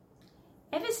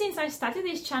ever since I started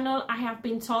this channel, I have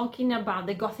been talking about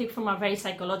the Gothic from a very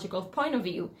psychological point of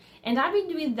view. And I've been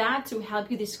doing that to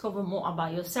help you discover more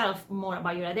about yourself, more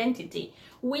about your identity,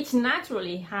 which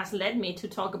naturally has led me to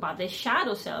talk about the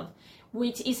shadow self,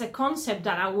 which is a concept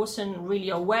that I wasn't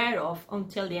really aware of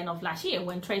until the end of last year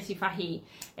when Tracy Fahey,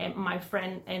 my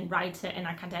friend and writer and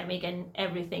academic and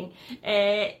everything,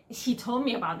 she told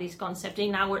me about this concept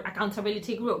in our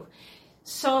accountability group.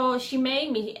 So she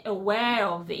made me aware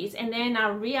of this, and then I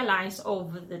realized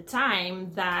over the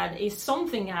time that it's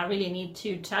something I really need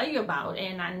to tell you about,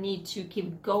 and I need to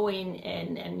keep going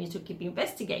and need to keep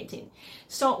investigating.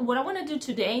 So what I want to do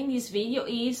today in this video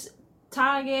is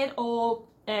target or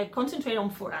concentrate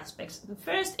on 4 aspects. The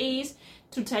first is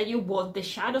to tell you what the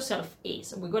shadow self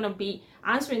is. We're going to be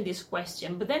answering this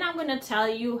question, but then I'm going to tell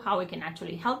you how it can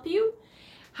actually help you,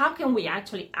 how can we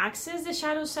actually access the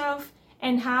shadow self,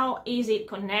 and how is it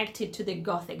connected to the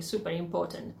Gothic, super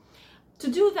important. To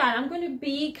do that, I'm going to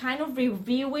be kind of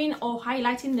reviewing or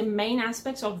highlighting the main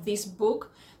aspects of this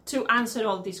book to answer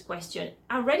all these questions.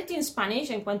 I read it in Spanish,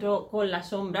 Encuentro con la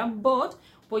Sombra,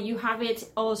 but you have it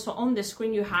also on the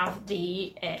screen, you have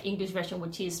the English version,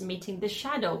 which is Meeting the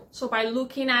Shadow. So by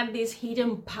looking at this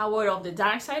hidden power of the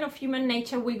dark side of human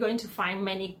nature, we're going to find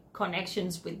many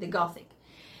connections with the Gothic.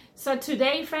 So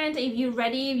today, friend, if you're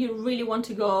ready, if you really want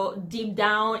to go deep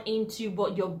down into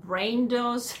what your brain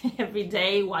does every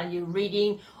day while you're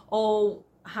reading, or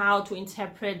how to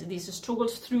interpret these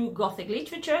struggles through Gothic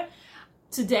literature,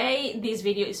 today this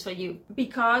video is for you,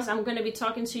 because I'm going to be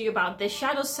talking to you about the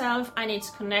shadow self and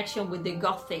its connection with the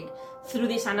Gothic through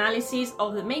this analysis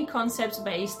of the main concepts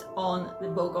based on the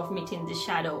book of Meeting the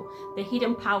Shadow, the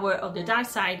hidden power of the dark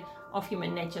side of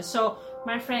human nature. So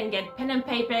my friend, get pen and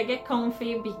paper, get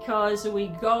comfy, because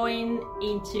we're going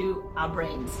into our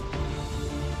brains.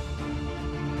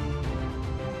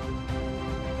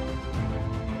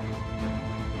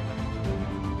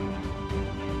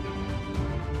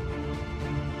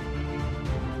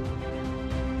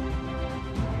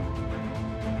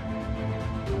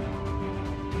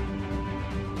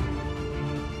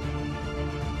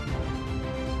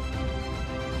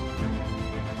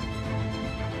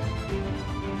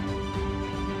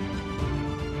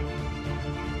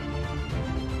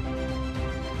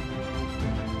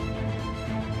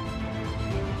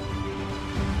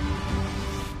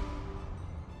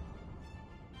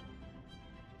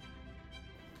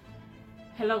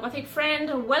 Hello Gothic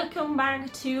friend, welcome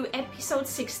back to episode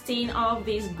 16 of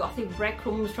these Gothic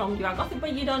breadcrumbs from You Are Gothic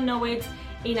But You Don't Know It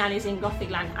in Alice in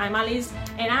Gothic Land. I'm Alice,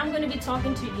 and I'm going to be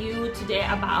talking to you today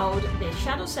about the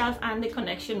shadow self and the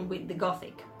connection with the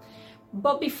Gothic.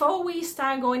 But before we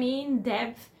start going in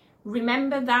depth,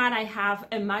 remember that I have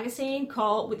a magazine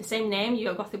called with the same name, You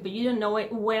Are Gothic But You Don't Know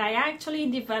It, where I actually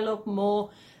develop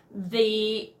more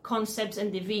the concepts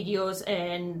and the videos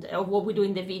and what we do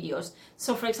in the videos.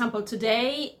 So for example,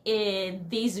 today,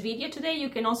 this video today, you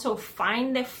can also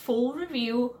find the full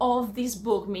review of this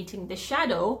book, Meeting the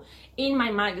Shadow, in my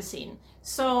magazine.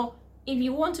 So if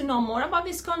you want to know more about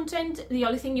this content, the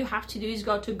only thing you have to do is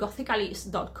go to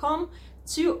gothicalice.com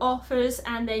to offers,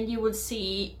 and then you will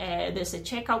see there's a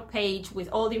checkout page with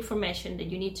all the information that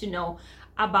you need to know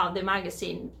about the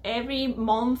magazine. Every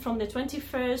month from the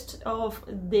 21st of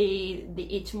the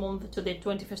each month to the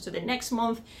 21st to the next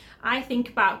month, I think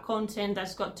about content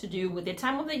that's got to do with the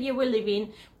time of the year we're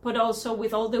living, but also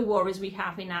with all the worries we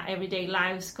have in our everyday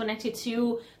lives connected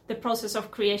to the process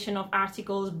of creation of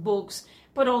articles, books,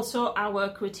 but also our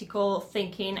critical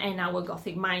thinking and our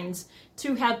Gothic minds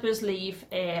to help us live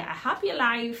a happier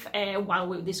life while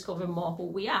we discover more who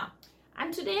we are.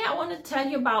 And today I want to tell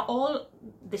you about all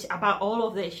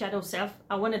of the shadow self.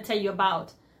 I want to tell you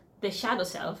about the shadow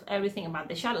self, everything about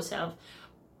the shadow self.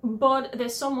 But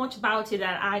there's so much about it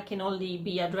that I can only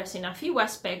be addressing a few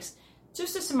aspects,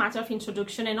 just as a matter of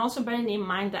introduction, and also bearing in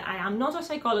mind that I am not a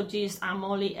psychologist. I'm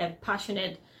only a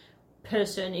passionate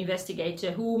person,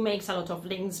 investigator, who makes a lot of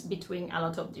links between a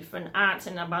lot of different arts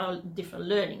and about different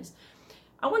learnings.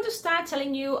 I want to start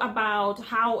telling you about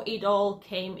how it all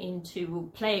came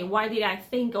into play. Why did I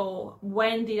think, or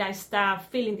when did I start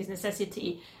feeling this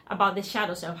necessity about the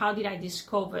shadow self? How did I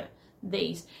discover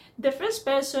this? The first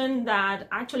person that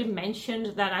actually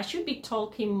mentioned that I should be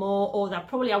talking more, or that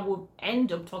probably I would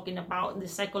end up talking about the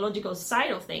psychological side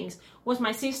of things, was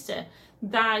my sister.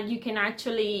 That you can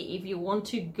actually, if you want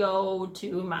to go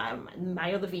to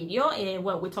my other video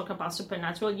where we talk about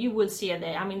supernatural, you will see it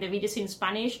there. I mean, the video's in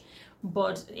Spanish,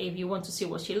 but if you want to see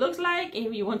what she looks like,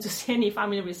 if you want to see any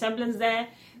family resemblance there,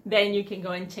 then you can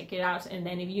go and check it out. And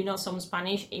then if you know some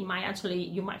Spanish, you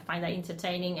might find that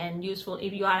entertaining and useful.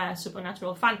 If you are a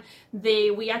Supernatural fan,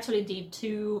 we actually did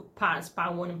 2 parts,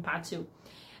 part 1 and part 2.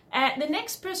 The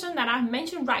next person that I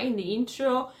mentioned right in the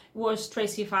intro was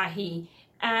Tracy Fahey.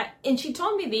 And she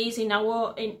told me this in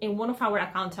one of our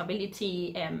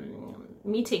accountability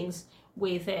meetings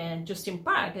with Justin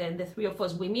Park. The 3 of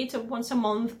us, we meet once a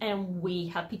month and we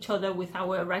help each other with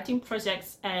our writing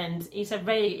projects, and it's a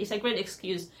great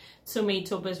excuse to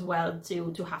meet up as well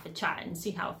to have a chat and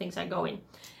see how things are going.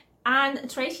 And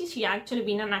Tracy, she actually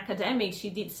being an academic, she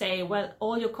did say, well,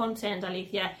 all your content,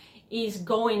 Alicia, is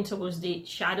going towards the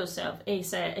shadow self.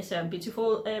 It's a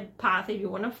beautiful path if you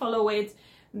want to follow it.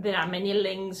 There are many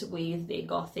links with the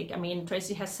Gothic. I mean,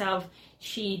 Tracy herself,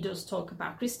 she does talk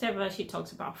about Christopher, she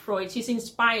talks about Freud. She's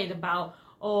inspired about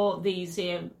all these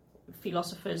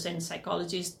philosophers and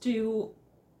psychologists to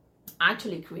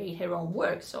actually create her own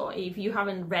work. So if you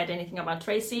haven't read anything about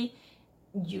Tracy,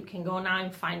 you can go now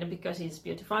and find it because it's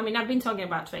beautiful. I mean, I've been talking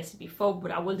about Tracy before,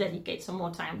 but I will dedicate some more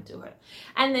time to her.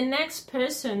 And the next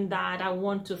person that I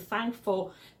want to thank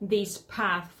for this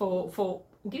path, for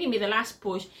giving me the last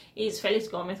push, is Felix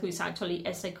Gomez, who is actually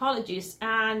a psychologist.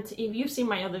 And if you've seen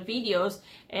my other videos,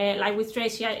 like with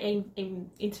Tracy, I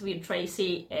interviewed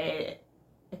Tracy a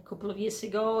couple of years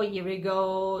ago, a year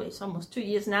ago, it's almost 2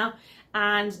 years now.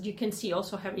 And you can see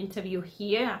also her interview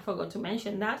here. I forgot to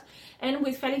mention that. And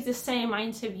with Felix the same, I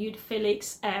interviewed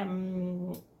Felix.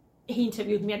 He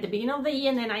interviewed me at the beginning of the year,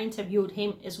 and then I interviewed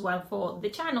him as well for the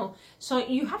channel. So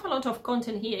you have a lot of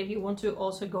content here if you want to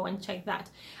also go and check that.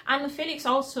 And Felix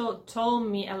also told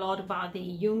me a lot about the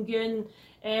Jungian,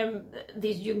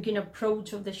 this Jungian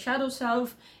approach of the shadow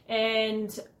self,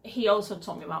 and he also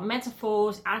told me about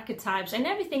metaphors, archetypes, and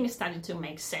everything started to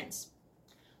make sense.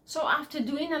 So after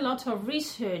doing a lot of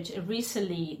research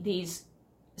recently, this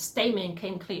statement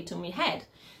came clear to my head.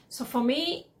 So for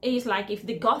me, it's like if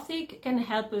the Gothic can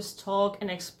help us talk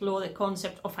and explore the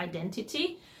concept of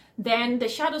identity, then the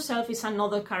shadow self is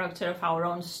another character of our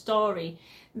own story.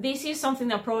 This is something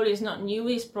that probably is not new,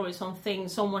 it's probably something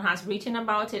someone has written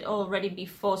about it already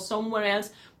before somewhere else,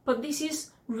 but this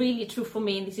is really true for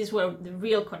me, and this is where the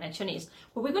real connection is.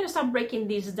 But we're going to start breaking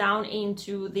this down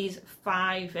into these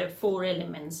 4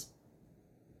 elements.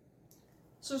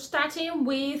 So starting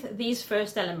with this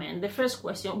first element, the first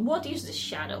question, what is the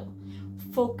shadow?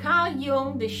 For Carl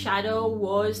Jung, the shadow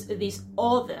was this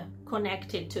other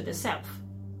connected to the self.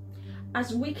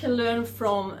 As we can learn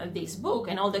from this book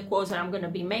and all the quotes that I'm going to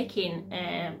be making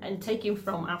and taking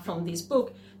from this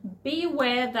book,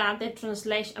 beware that the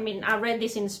translation, I mean, I read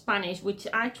this in Spanish, which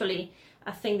actually,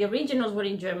 I think the originals were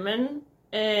in German,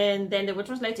 and then they were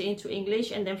translated into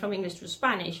English, and then from English to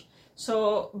Spanish.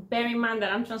 So bear in mind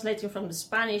that I'm translating from the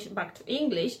Spanish back to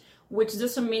English, which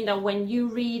doesn't mean that when you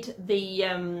read the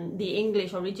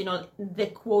English original, the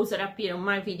quotes that appear on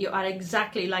my video are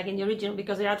exactly like in the original,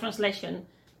 because they are translation,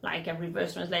 like a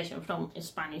reverse translation from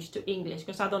Spanish to English,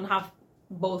 because I don't have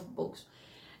both books.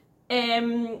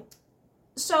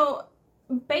 So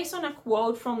based on a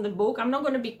quote from the book, I'm not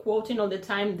going to be quoting all the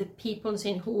time the people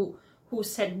saying who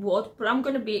said what, but I'm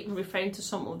going to be referring to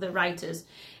some of the writers.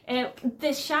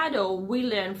 The shadow, we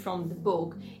learn from the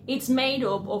book, it's made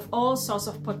up of all sorts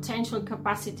of potential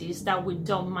capacities that we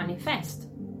don't manifest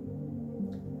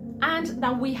and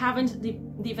that we haven't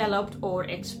developed or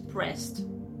expressed.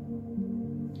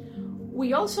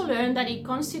 We also learn that it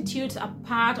constitutes a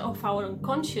part of our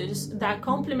unconscious that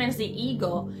complements the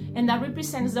ego and that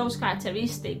represents those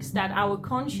characteristics that our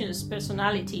conscious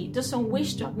personality doesn't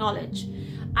wish to acknowledge,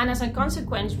 and as a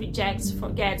consequence rejects,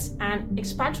 forgets, and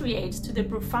expatriates to the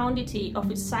profundity of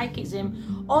its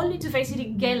psychism, only to face it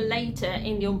again later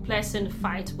in the unpleasant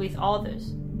fight with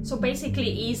others. So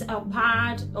basically it's a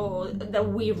part that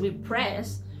we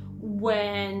repress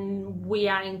when we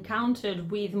are encountered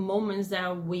with moments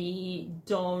that we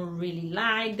don't really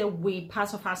like, that we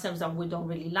parts of ourselves that we don't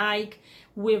really like,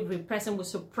 we repress them, we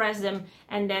suppress them,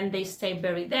 and then they stay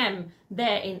buried them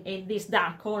there in this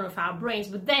dark corner of our brains.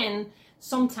 But then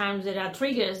sometimes there are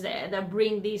triggers there that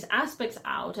bring these aspects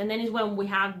out, and then is when we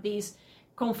have this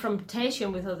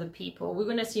confrontation with other people. We're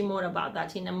going to see more about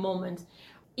that in a moment.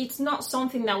 It's not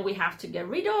something that we have to get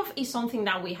rid of, it's something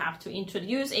that we have to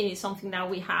introduce, and it's something that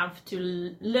we have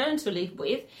to learn to live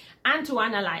with and to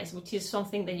analyze, which is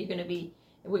something that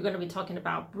we're going to be talking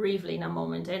about briefly in a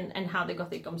moment, and how the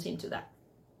Gothic comes into that.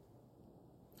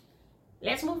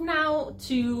 Let's move now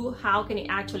to how can it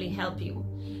actually help you.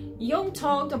 Jung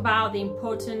talked about the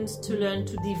importance to learn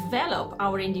to develop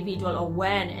our individual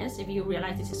awareness. If you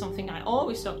realize, this is something I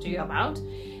always talk to you about.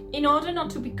 In order not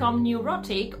to become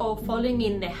neurotic or falling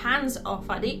in the hands of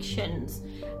addictions,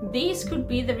 this could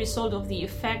be the result of the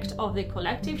effect of the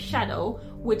collective shadow,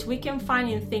 which we can find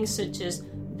in things such as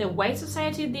the way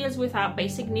society deals with our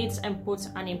basic needs and puts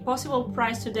an impossible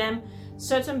price to them,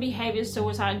 certain behaviors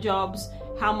towards our jobs,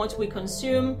 how much we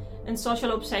consume, and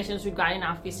social obsessions regarding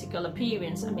our physical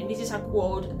appearance. I mean, this is a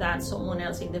quote that someone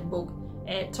else in the book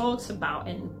talks about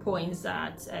and points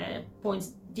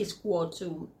this quote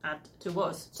to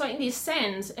us. So in this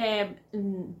sense,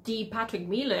 D. Patrick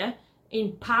Miller,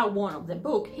 in part 1 of the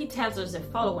book, he tells us the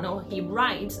following, or he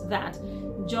writes that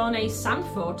John A.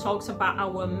 Sanford talks about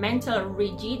our mental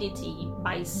rigidity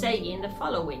by saying the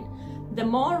following: the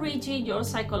more rigid your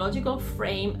psychological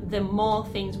frame, the more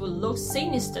things will look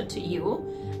sinister to you,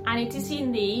 and it is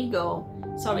the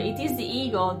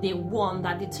ego, the one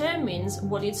that determines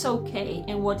what is okay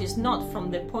and what is not from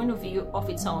the point of view of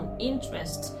its own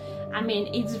interests. I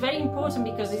mean, it's very important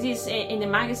because this is in the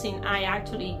magazine I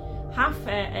actually have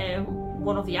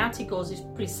one of the articles is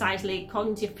precisely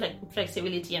cognitive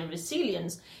flexibility and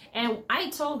resilience, and I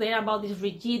talk there about this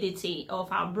rigidity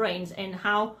of our brains and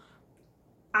how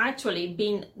actually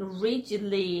being rigid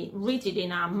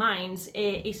in our minds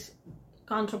is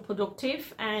counterproductive,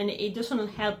 and it doesn't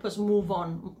help us move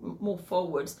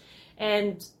forwards,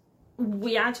 and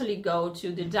we actually go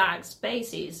to the dark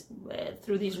spaces.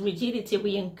 Through this rigidity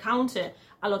we encounter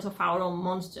a lot of our own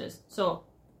monsters. So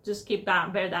just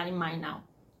bear that in mind now.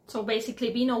 So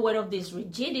basically, being aware of this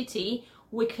rigidity,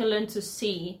 we can learn to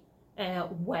see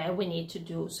where we need to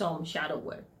do some shadow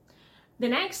work. The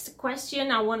next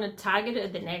question I want to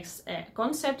target, the next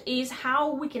concept, is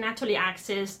how we can actually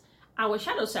access our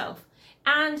shadow self.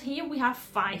 And here we have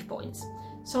 5 points.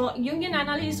 So Jungian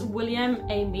analyst William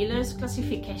A. Miller's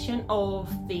classification of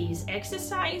this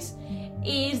exercise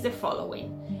is the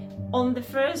following. On the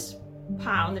first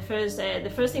part,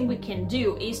 the first thing we can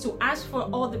do is to ask for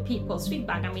other people's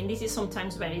feedback. I mean, this is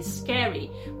sometimes very scary,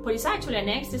 but it's actually an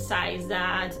exercise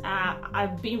that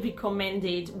I've been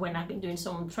recommended when I've been doing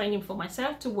some training for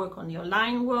myself to work on the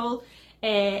online world.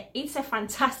 It's a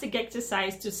fantastic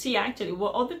exercise to see actually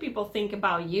what other people think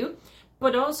about you,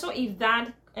 but also if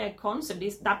that concept,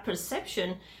 is that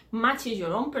perception matches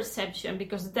your own perception,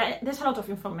 because there's a lot of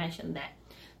information there.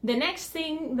 The next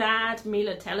thing that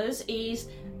Miller tells us is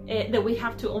that we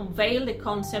have to unveil the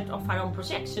concept of our own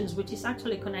projections, which is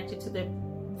actually connected to the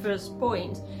first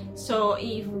point. So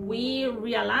if we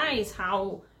realize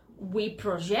how we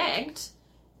project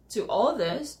to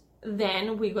others,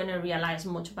 then we're going to realize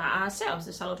much about ourselves.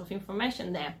 There's a lot of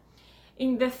information there.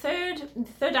 In the third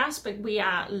aspect we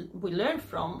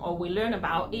learn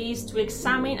about is to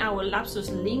examine our lapsus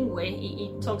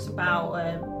linguae. It talks about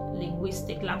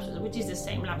linguistic lapsus, which is the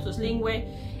same lapsus linguae,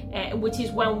 which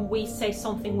is when we say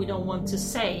something we don't want to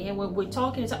say, and when we're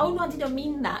talking, it's like, oh no, I didn't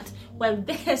mean that. Well,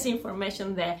 there's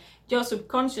information there. Your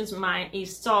subconscious mind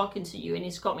is talking to you and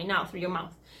it's coming out through your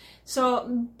mouth. So,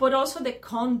 but also the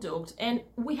conduct, and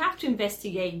we have to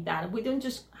investigate that. We don't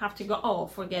just have to go, oh,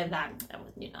 forget that,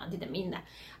 I didn't mean that.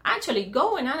 Actually,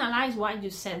 go and analyze why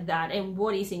you said that and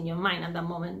what is in your mind at that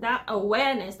moment. That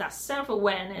awareness, that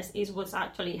self-awareness is what's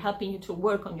actually helping you to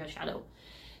work on your shadow.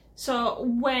 So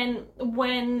when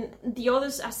the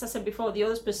others, as I said before, the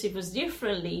others perceive us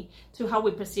differently to how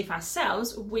we perceive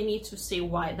ourselves, we need to see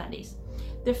why that is.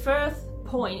 The first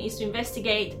point is to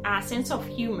investigate a sense of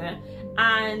humor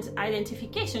and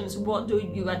identifications. What do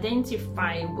you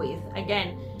identify with?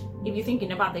 Again, if you're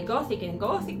thinking about the Gothic in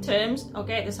Gothic terms,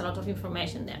 okay, there's a lot of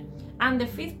information there. And the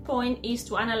 5th point is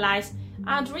to analyze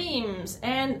our dreams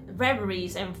and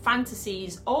reveries and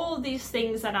fantasies, all these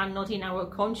things that are not in our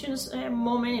conscious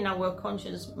moment, in our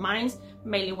conscious minds,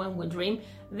 mainly when we dream.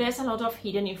 There's a lot of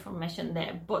hidden information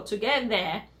there, but to get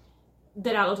there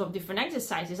are a lot of different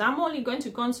exercises. I'm only going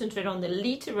to concentrate on the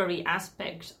literary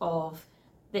aspects of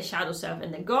the shadow self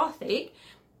and the Gothic,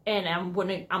 and I'm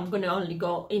gonna only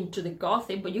go into the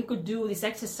Gothic, but you could do this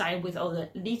exercise with other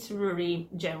literary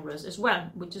genres as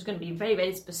well, which is going to be very,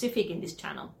 very specific in this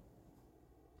channel.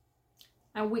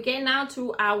 And we get now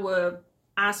to our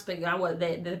aspect,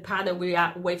 the part that we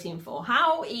are waiting for.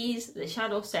 How is the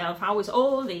shadow self? How is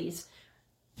all this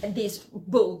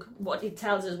book, what it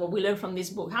tells us, what we learn from this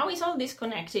book? How is all this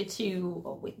connected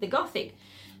to with the Gothic?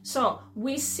 So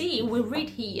we read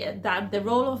here that the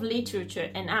role of literature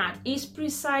and art is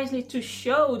precisely to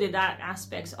show the dark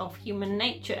aspects of human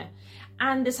nature.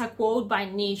 And there's a quote by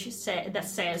Nietzsche that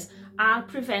says, art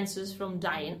prevents us from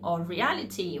dying on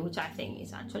reality, which I think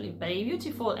is actually very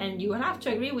beautiful. And you will have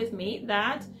to agree with me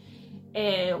that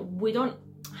we don't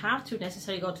have to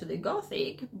necessarily go to the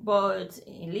Gothic, but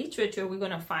in literature we're going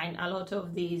to find a lot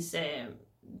of these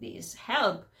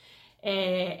help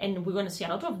and we're going to see a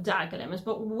lot of dark elements,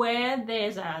 but where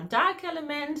there's a dark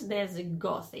element, there's a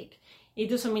Gothic. It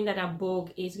doesn't mean that a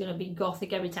book is going to be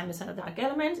Gothic every time there's a dark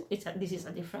element. This is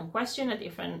a different question, a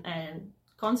different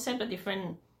concept, a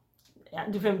different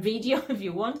video if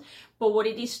you want. But what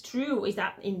it is true is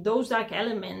that in those dark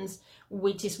elements,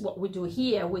 which is what we do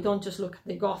here, we don't just look at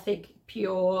the Gothic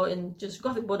pure and just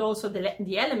Gothic, but also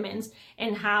the elements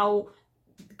and how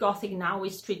Gothic now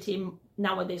is treated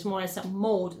nowadays more as a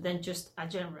mode than just a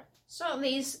genre. So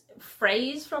this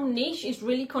phrase from Niche is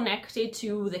really connected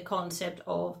to the concept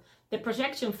of the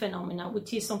projection phenomena,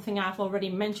 which is something I've already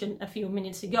mentioned a few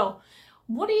minutes ago.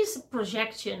 What is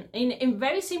projection? In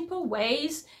very simple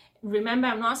ways, remember,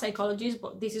 I'm not a psychologist,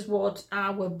 but this is what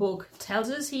our book tells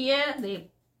us here. The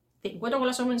Cuento con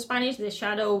la sombra in Spanish, the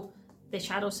shadow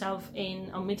self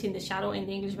in omitting the shadow in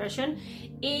the English version,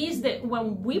 is that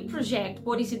when we project,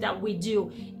 what is it that we do?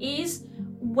 Is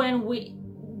when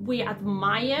we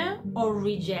admire or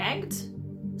reject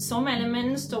some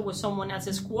elements towards someone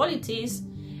else's qualities,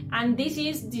 and this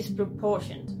is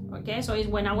disproportionate. Okay, so it's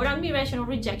when our admiration or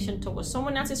rejection towards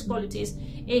someone else's qualities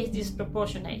is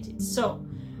disproportionate. So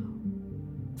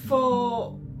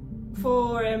for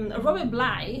Robert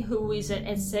Bly, who is an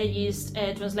essayist,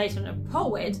 translator, and a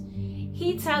poet,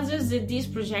 he tells us that this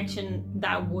projection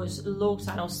that was looked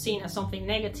at or seen as something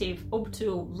negative up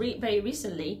to very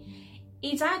recently,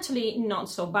 it's actually not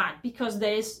so bad, because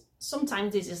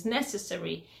sometimes this is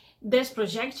necessary. There's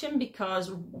projection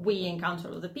because we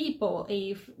encounter other people.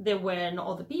 If there were no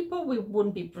other people, we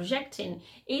wouldn't be projecting.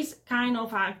 It's kind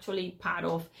of actually part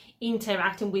of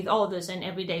interacting with others and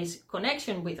everyday's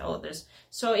connection with others.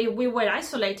 So if we were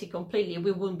isolated completely,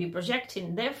 we wouldn't be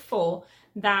projecting. Therefore,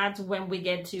 that when we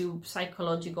get to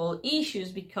psychological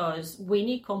issues, because we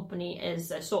need company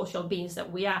as social beings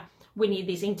that we are, we need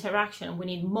this interaction, we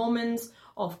need moments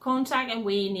of contact, and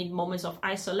we need moments of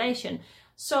isolation.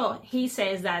 So he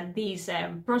says that this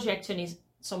projection is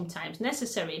sometimes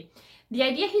necessary. The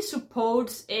idea he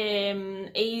supports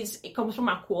it comes from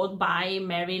a quote by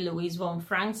Mary Louise von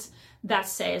Franz that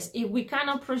says, if we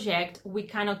cannot project, we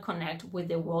cannot connect with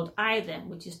the world either,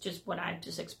 which is just what I've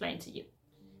just explained to you.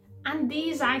 And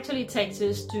this actually takes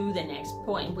us to the next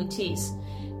point, which is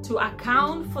to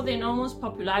account for the enormous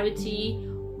popularity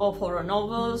of horror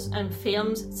novels and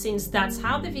films, since that's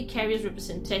how the vicarious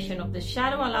representation of the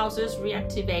shadow allows us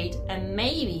reactivate and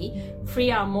maybe free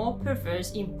our more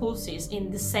perverse impulses in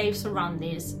the safe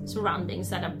surroundings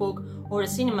that a book or a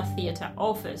cinema theater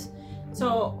offers.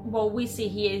 So what we see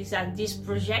here is that this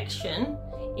projection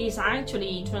is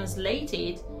actually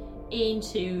translated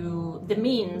into the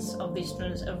means of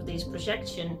this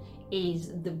projection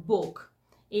is the book.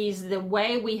 Is the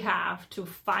way we have to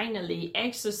finally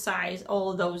exercise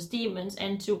all those demons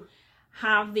and to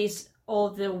have this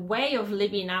other way of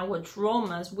living our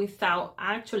traumas without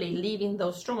actually living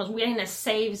those traumas. We're in a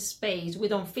safe space. We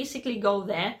don't physically go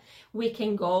there. We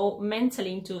can go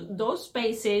mentally into those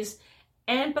spaces,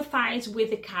 empathize with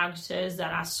the characters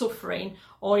that are suffering,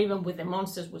 or even with the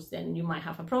monsters, which then you might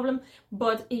have a problem.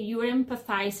 But if you're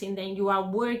empathizing, then you are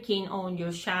working on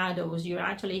your shadows. You're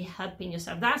actually helping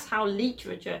yourself. That's how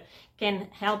literature can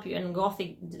help you. And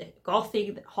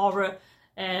Gothic horror,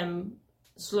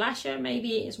 slasher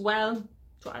maybe as well,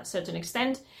 to a certain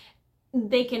extent,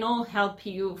 they can all help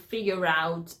you figure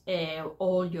out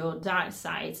all your dark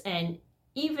sides, and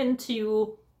even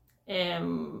to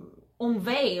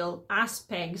unveil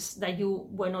aspects that you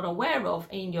were not aware of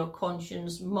in your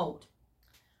conscious mode.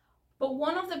 But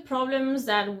one of the problems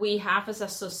that we have as a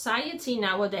society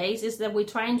nowadays is that we're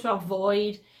trying to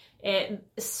avoid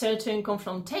certain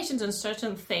confrontations and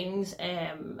certain things.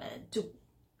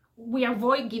 We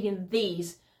avoid giving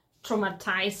these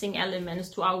traumatizing elements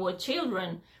to our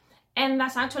children. And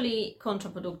that's actually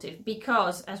counterproductive,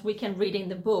 because as we can read in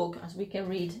the book,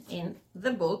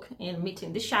 in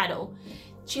Meeting the Shadow,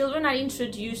 children are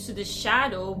introduced to the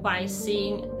shadow by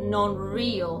seeing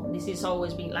non-real. This has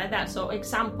always been like that. So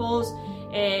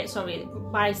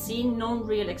by seeing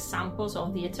non-real examples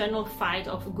of the eternal fight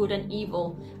of good and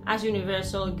evil as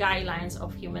universal guidelines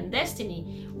of human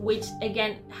destiny, which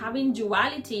again, having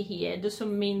duality here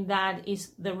doesn't mean that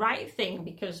is the right thing,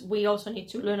 because we also need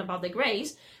to learn about the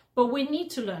grace, but we need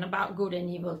to learn about good and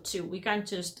evil too. We can't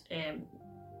just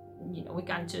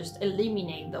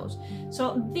eliminate those.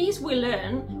 So these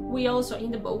we also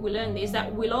in the book, we learn this,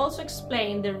 that we'll also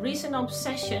explain the recent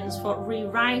obsessions for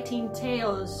rewriting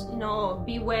tales.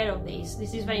 Beware of this.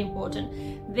 This is very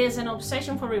important. There's an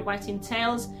obsession for rewriting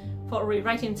tales,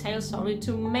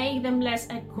 to make them less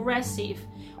aggressive,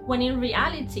 when in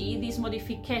reality these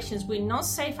modifications will not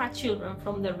save our children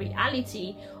from the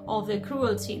reality of the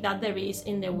cruelty that there is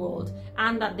in the world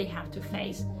and that they have to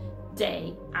face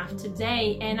day after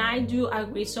day. And I do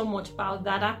agree so much about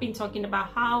that. I've been talking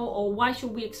about how or why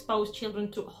should we expose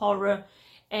children to horror,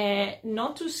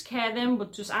 not to scare them,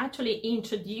 but to actually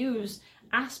introduce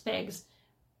aspects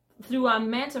through a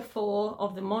metaphor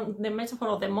of the metaphor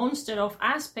of the monster, of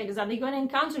aspects that they're going to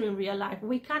encounter in real life.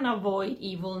 We can't avoid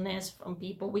evilness from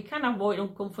people. We can't avoid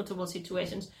uncomfortable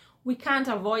situations. We can't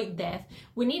avoid death.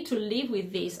 We need to live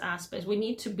with these aspects. We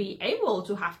need to be able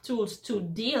to have tools to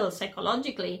deal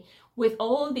psychologically with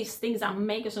all these things that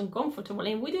make us uncomfortable.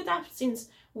 And we do that since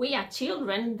we are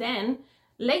children. Then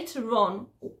later on,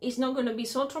 it's not going to be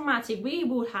so traumatic. We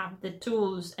will have the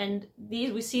tools, and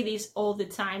we see this all the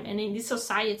time. And in this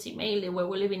society, mainly where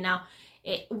we're living now,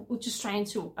 we're just trying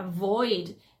to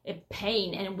avoid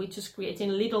pain, and we're just creating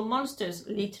little monsters,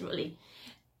 literally.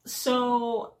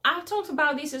 So I've talked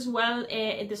about this as well.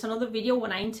 There's another video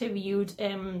when I interviewed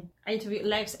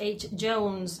Lex H.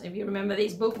 Jones. If you remember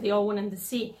this book, The Old One and the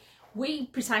Sea. We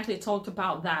precisely talked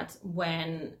about that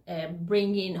when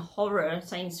bringing horror,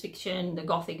 science fiction, the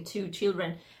Gothic to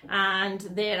children. And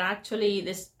there's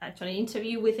actually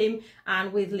interview with him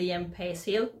and with Liam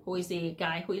Pace-Hill, who is the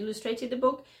guy who illustrated the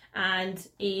book, and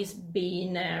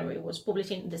it was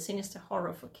published in the Sinister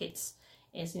Horror for Kids,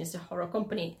 a Sinister Horror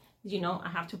company. You know, I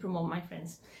have to promote my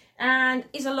friends. And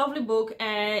it's a lovely book.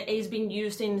 It's been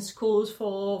used in schools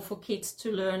for kids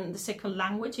to learn the second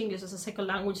language, English as a second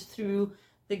language, through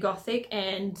the Gothic,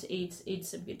 and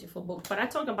it's a beautiful book. But I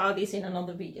talk about this in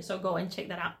another video, so go and check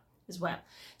that out as well.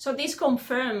 So this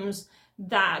confirms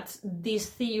that this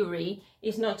theory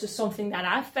is not just something that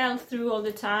I felt through all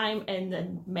the time, and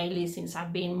then mainly since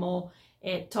I've been more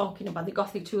talking about the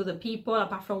Gothic to other people,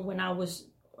 apart from when I was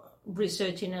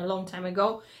researching a long time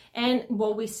ago, and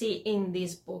what we see in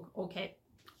this book. Okay,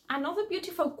 another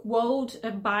beautiful quote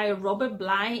by Robert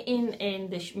Bly in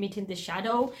the Meeting the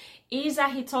Shadow is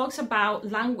that he talks about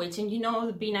language. And you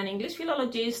know, being an English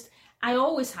philologist, I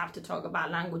always have to talk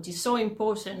about language. It's so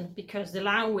important because the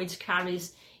language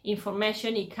carries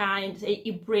information. It carries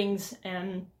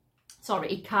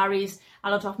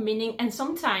a lot of meaning, and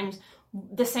sometimes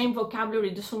the same vocabulary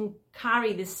doesn't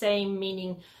carry the same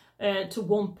meaning to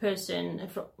one person.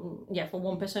 For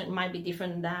one person it might be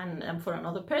different than for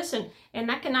another person, and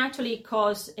that can actually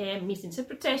cause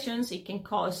misinterpretations. It can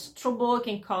cause trouble. It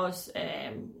can cause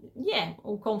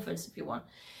uncomforts, if you want.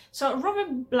 So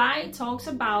Robert Bly talks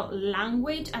about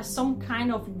language as some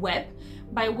kind of web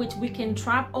by which we can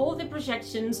trap all the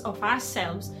projections of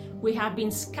ourselves we have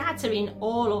been scattering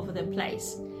all over the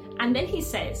place. And then he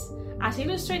says, as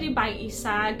illustrated by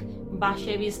Isaac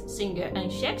Bashevis, Singer,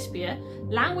 and Shakespeare,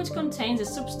 language contains the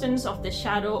substance of the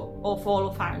shadow of all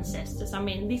of our ancestors. I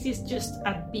mean, this is just such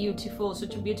a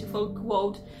beautiful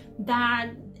quote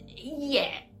that,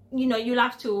 you'll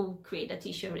have to create a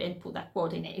t-shirt and put that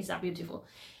quote in it. It's that beautiful.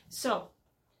 So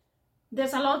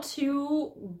there's a lot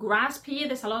to grasp here.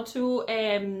 There's a lot to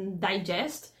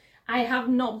digest. I have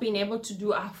not been able to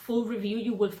do a full review.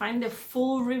 You will find the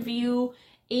full review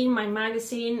in my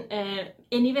magazine, and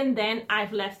even then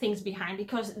I've left things behind,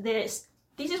 because this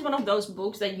is one of those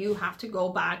books that you have to go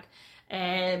back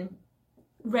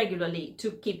regularly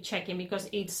to keep checking, because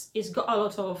it's got a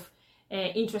lot of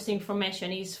interesting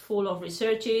information. It's full of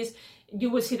researches. You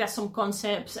will see that some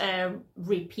concepts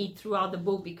repeat throughout the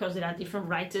book because there are different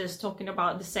writers talking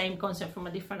about the same concept from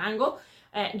a different angle.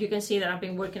 You can see that I've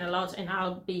been working a lot, and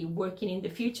I'll be working in the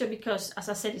future, because, as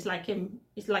I said, it's like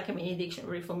a mini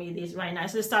dictionary for me. This right now,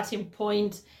 it's a starting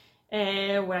point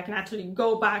where I can actually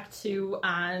go back to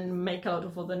and make a lot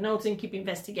of other notes and keep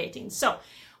investigating. So,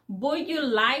 would you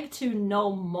like to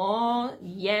know more?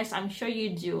 Yes, I'm sure you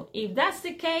do. If that's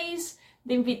the case,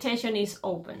 the invitation is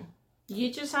open.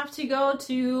 You just have to go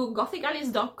to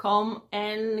gothicalice.com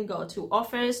and go to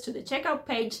offers, to the checkout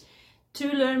page, to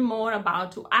learn more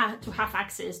about, to have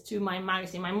access to my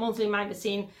magazine, my monthly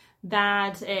magazine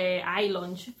that I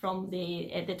launch from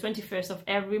the 21st of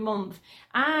every month.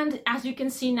 And as you can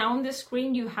see now on the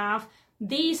screen, you have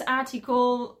this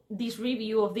article, this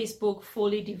review of this book,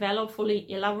 fully developed, fully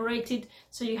elaborated.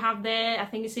 So you have there, I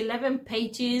think it's 11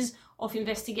 pages of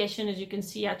investigation. As you can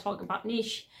see, I talk about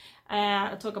Nietzsche,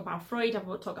 I talk about Freud, I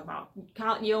will talk about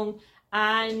Carl Jung,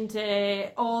 and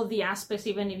all the aspects.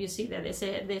 Even if you see that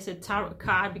there's a tarot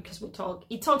card, because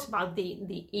it talks about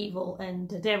the evil and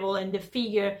the devil and the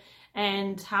figure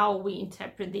and how we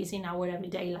interpret this in our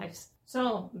everyday lives.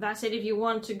 So that's it if you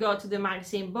want to go to the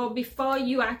magazine. But before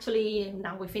you actually,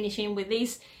 now we're finishing with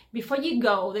this, before you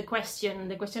go, the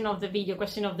question of the video,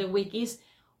 question of the week is,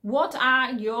 What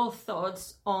are your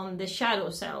thoughts on the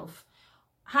shadow self?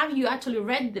 Have you actually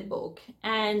read the book?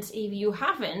 And if you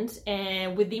haven't,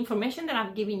 with the information that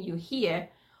I've given you here,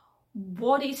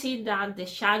 what is it that the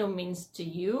shadow means to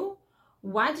you?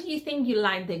 Why do you think you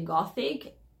like the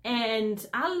Gothic? And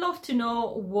I'd love to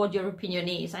know what your opinion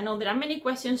is. I know there are many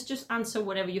questions, just answer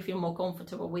whatever you feel more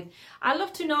comfortable with. I'd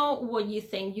love to know what you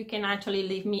think. You can actually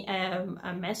leave me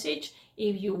a message.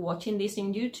 If you're watching this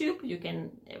in YouTube, you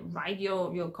can write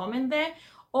your comment there.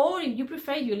 Or if you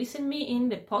prefer, you listen me in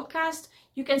the podcast,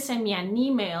 you can send me an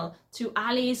email to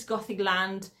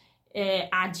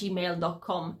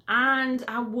alicegothicland@gmail.com, and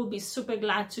I will be super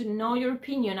glad to know your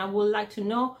opinion. I would like to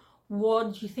know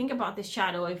what you think about the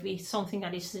shadow, if it's something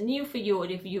that is new for you, or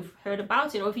if you've heard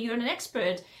about it, or if you're an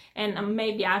expert and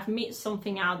maybe I've missed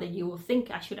something out that you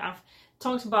think I should have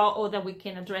talked about, or that we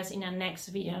can address in our next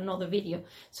video, another video.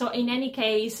 So in any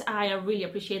case, I really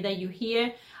appreciate that you're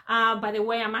here. By the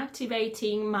way, I'm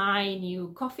activating my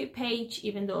new coffee page,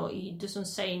 even though it doesn't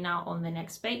say now on the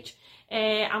next page.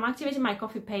 I'm activating my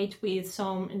coffee page with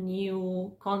some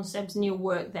new concepts, new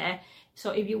work there.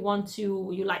 So if you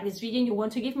like this video and you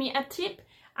want to give me a tip,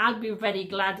 I'll be very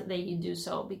glad that you do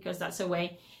so, because that's a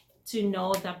way to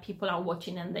know that people are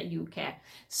watching and that you care.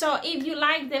 So if you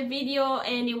like the video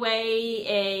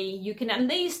anyway, you can at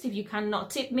least, if you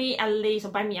cannot tip me, at least, or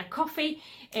buy me a coffee,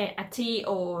 a tea,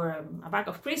 or a bag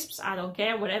of crisps, I don't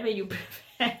care, whatever you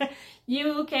prefer.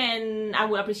 I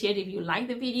would appreciate if you like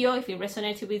the video, if it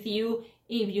resonated with you,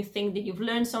 if you think that you've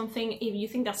learned something, if you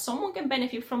think that someone can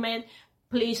benefit from it,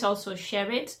 please also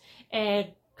share it.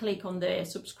 Click on the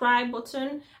subscribe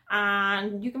button,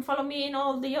 and you can follow me in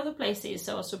all the other places.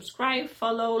 So subscribe,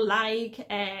 follow, like,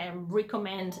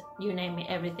 recommend, you name it,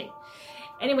 everything.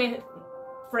 Anyway,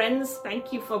 friends,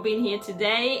 thank you for being here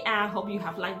today. I hope you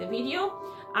have liked the video,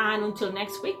 and until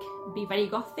next week, be very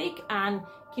Gothic and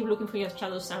keep looking for your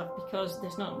shadow self, because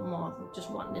there's not more,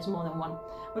 just one, there's more than one.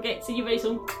 Okay, see you very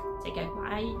soon. Take care,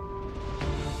 bye.